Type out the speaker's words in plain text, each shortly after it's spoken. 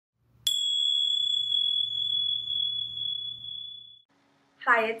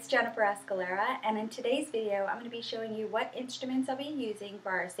Hi, it's Jennifer Escalera, and in today's video, I'm going to be showing you what instruments I'll be using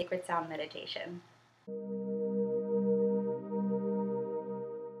for our sacred sound meditation.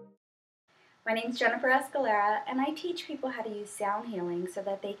 My name is Jennifer Escalera, and I teach people how to use sound healing so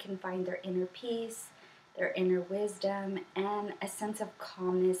that they can find their inner peace, their inner wisdom, and a sense of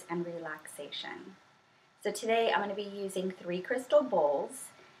calmness and relaxation. So today, I'm going to be using 3 crystal bowls,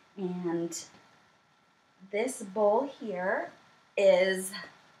 and this bowl here is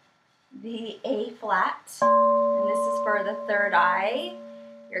the A flat, and this is for the third eye,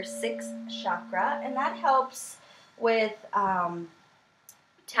 your 6th chakra, and that helps with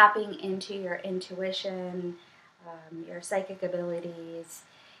tapping into your intuition, your psychic abilities.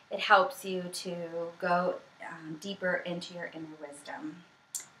 It helps you to go deeper into your inner wisdom.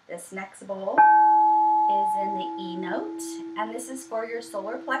 This next bowl is in the E note, and this is for your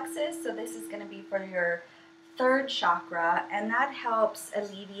solar plexus, so this is going to be for your 3rd chakra, and that helps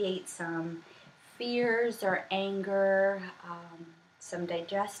alleviate some fears or anger, some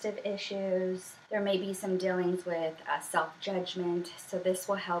digestive issues. There may be some dealings with self-judgment, so this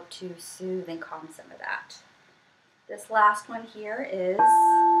will help to soothe and calm some of that. This last one here is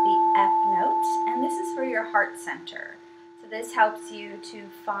the F note, and this is for your heart center. So this helps you to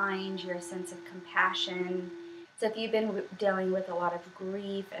find your sense of compassion. So if you've been dealing with a lot of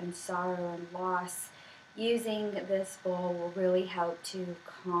grief and sorrow and loss, using this bowl will really help to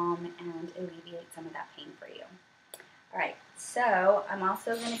calm and alleviate some of that pain for you. Alright, so I'm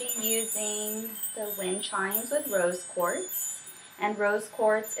also going to be using the wind chimes with Rose Quartz. And Rose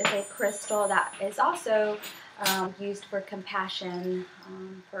Quartz is a crystal that is also used for compassion,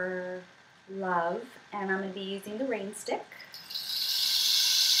 for love. And I'm going to be using the rainstick.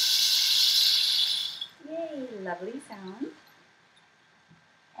 Yay, lovely sound.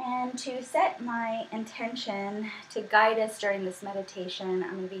 And to set my intention to guide us during this meditation,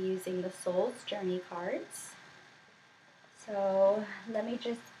 I'm going to be using the Soul's Journey cards. So let me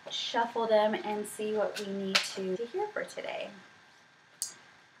just shuffle them and see what we need to hear for today.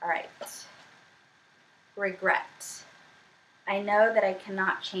 All right. Regret. I know that I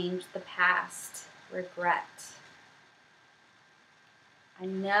cannot change the past. Regret. I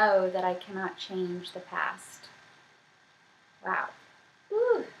know that I cannot change the past. Wow.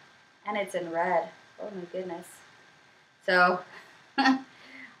 Whew. And it's in red. Oh my goodness. So,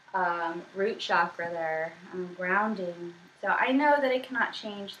 root chakra there. Grounding. So I know that I cannot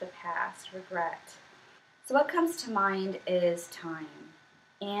change the past. Regret. So what comes to mind is time.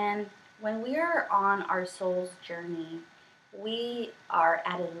 And when we are on our soul's journey, we are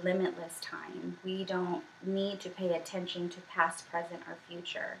at a limitless time. We don't need to pay attention to past, present, or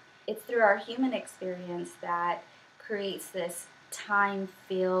future. It's through our human experience that creates this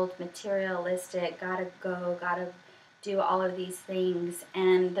time-filled, materialistic, gotta go, gotta do all of these things.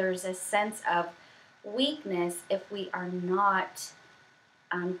 And there's a sense of weakness if we are not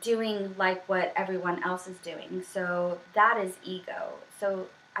doing like what everyone else is doing. So that is ego. So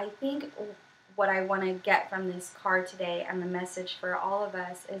I think what I want to get from this card today and the message for all of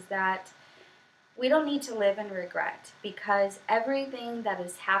us is that we don't need to live in regret, because everything that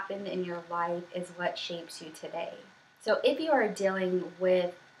has happened in your life is what shapes you today. So if you are dealing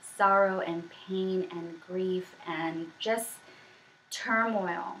with sorrow and pain and grief and just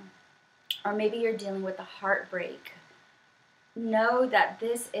turmoil, or maybe you're dealing with a heartbreak, know that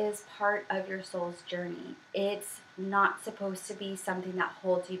this is part of your soul's journey. It's not supposed to be something that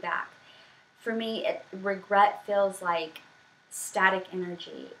holds you back. For me, regret feels like static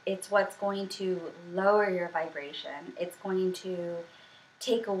energy. It's what's going to lower your vibration. It's going to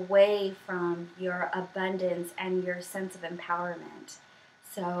take away from your abundance and your sense of empowerment.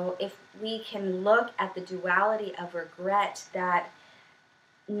 So if we can look at the duality of regret, that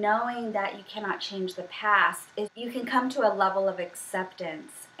knowing that you cannot change the past, you can come to a level of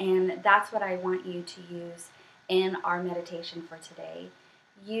acceptance, and that's what I want you to use in our meditation for today.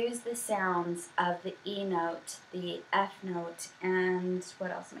 Use the sounds of the E note, the F note, and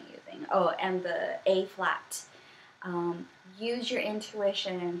what else am I using? Oh, and the A flat. Use your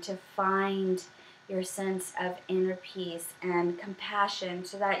intuition to find your sense of inner peace and compassion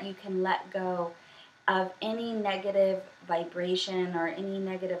so that you can let go of any negative vibration or any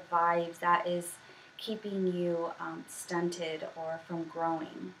negative vibes that is keeping you stunted or from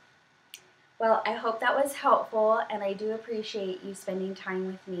growing. Well, I hope that was helpful, and I do appreciate you spending time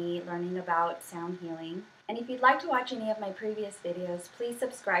with me learning about sound healing. And if you'd like to watch any of my previous videos, please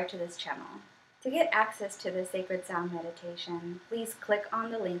subscribe to this channel. To get access to the Sacred Sound Meditation, please click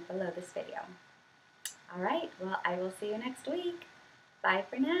on the link below this video. Alright, well, I will see you next week. Bye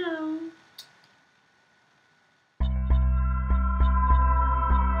for now.